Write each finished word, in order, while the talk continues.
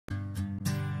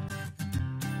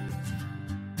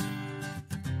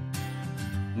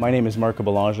My name is Marco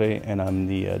Belanger and I'm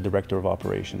the Director of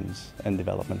Operations and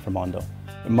Development for Mondeau.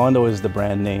 Mondeau is the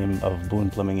brand name of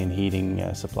Boone Plumbing and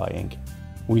Heating Supply Inc.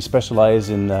 We specialize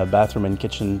in bathroom and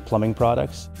kitchen plumbing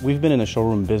products. We've been in a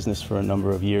showroom business for a number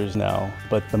of years now,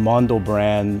 but the Mondeau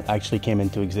brand actually came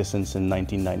into existence in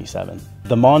 1997.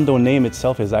 The Mondeau name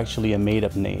itself is actually a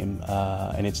made-up name,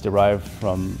 and it's derived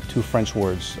from two French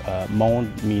words,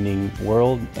 monde meaning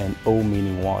world and eau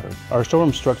meaning water. Our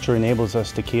showroom structure enables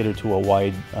us to cater to a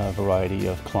wide variety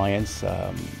of clients.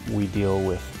 We deal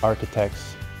with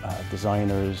architects,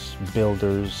 designers,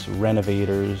 builders,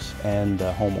 renovators, and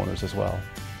homeowners as well.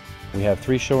 We have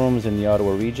 3 showrooms in the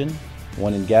Ottawa region,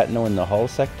 one in Gatineau in the Hull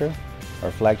sector,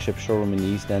 our flagship showroom in the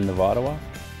East End of Ottawa,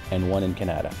 and one in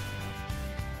Canada.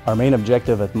 Our main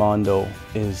objective at Mondeau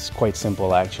is quite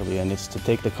simple actually, and it's to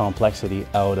take the complexity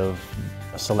out of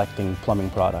selecting plumbing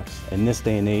products. In this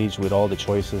day and age, with all the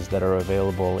choices that are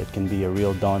available, it can be a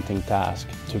real daunting task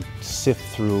to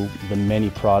sift through the many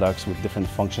products with different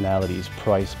functionalities,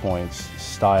 price points,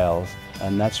 styles,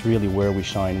 and that's really where we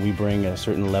shine. We bring a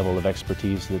certain level of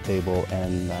expertise to the table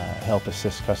and help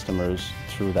assist customers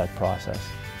through that process.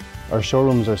 Our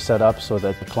showrooms are set up so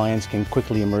that the clients can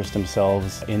quickly immerse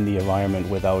themselves in the environment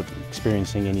without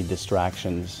experiencing any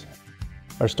distractions.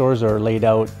 Our stores are laid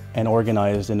out and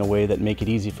organized in a way that make it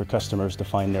easy for customers to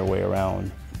find their way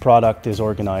around. Product is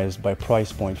organized by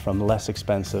price point from less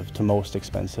expensive to most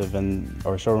expensive, and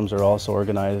our showrooms are also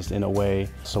organized in a way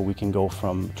so we can go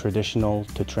from traditional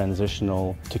to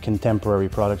transitional to contemporary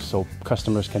products so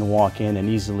customers can walk in and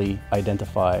easily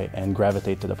identify and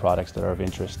gravitate to the products that are of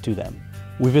interest to them.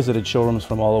 We visited showrooms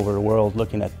from all over the world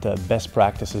looking at the best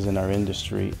practices in our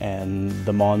industry, and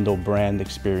the Mondeau brand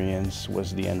experience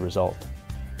was the end result.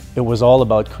 It was all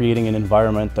about creating an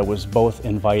environment that was both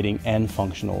inviting and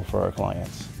functional for our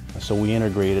clients. So we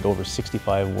integrated over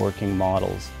 65 working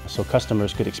models so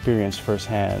customers could experience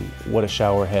firsthand what a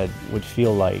shower head would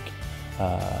feel like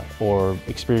or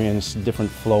experience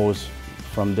different flows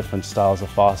from different styles of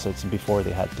faucets before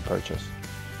they had to purchase.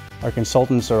 Our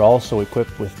consultants are also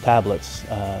equipped with tablets,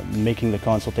 making the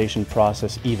consultation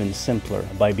process even simpler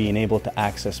by being able to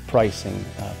access pricing,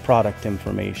 product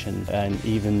information, and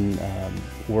even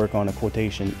work on a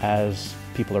quotation as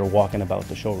people are walking about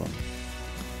the showroom.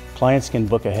 Clients can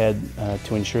book ahead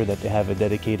to ensure that they have a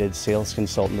dedicated sales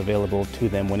consultant available to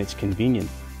them when it's convenient.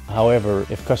 However,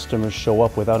 if customers show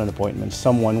up without an appointment,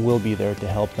 someone will be there to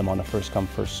help them on a first-come,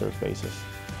 first-served basis.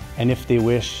 And if they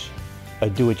wish a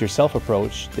do-it-yourself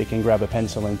approach, they can grab a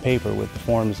pencil and paper with the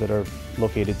forms that are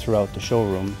located throughout the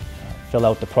showroom, fill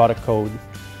out the product code,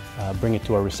 bring it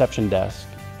to our reception desk,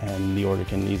 and the order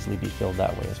can easily be filled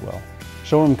that way as well.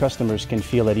 Showroom customers can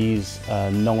feel at ease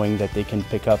knowing that they can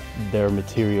pick up their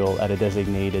material at a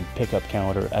designated pickup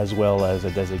counter as well as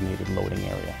a designated loading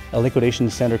area. A liquidation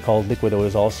center called Liquido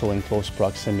is also in close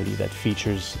proximity that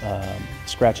features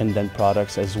scratch and dent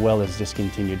products as well as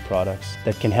discontinued products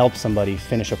that can help somebody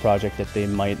finish a project that they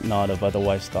might not have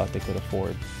otherwise thought they could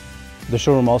afford. The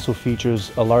showroom also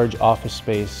features a large office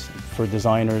space for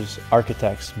designers,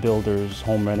 architects, builders,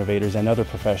 home renovators, and other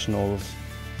professionals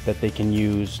that they can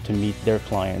use to meet their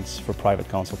clients for private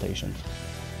consultations.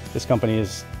 This company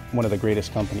is one of the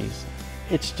greatest companies.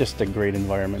 It's just a great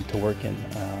environment to work in.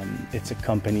 It's a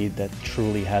company that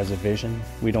truly has a vision.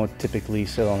 We don't typically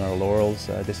sit on our laurels.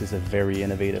 This is a very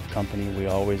innovative company. We're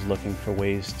always looking for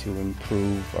ways to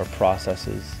improve our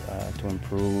processes, to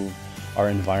improve our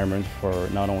environment for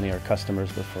not only our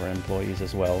customers but for our employees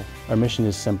as well. Our mission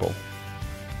is simple.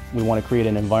 We want to create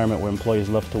an environment where employees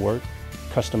love to work,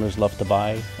 customers love to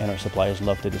buy, and our suppliers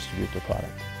love to distribute their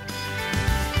product.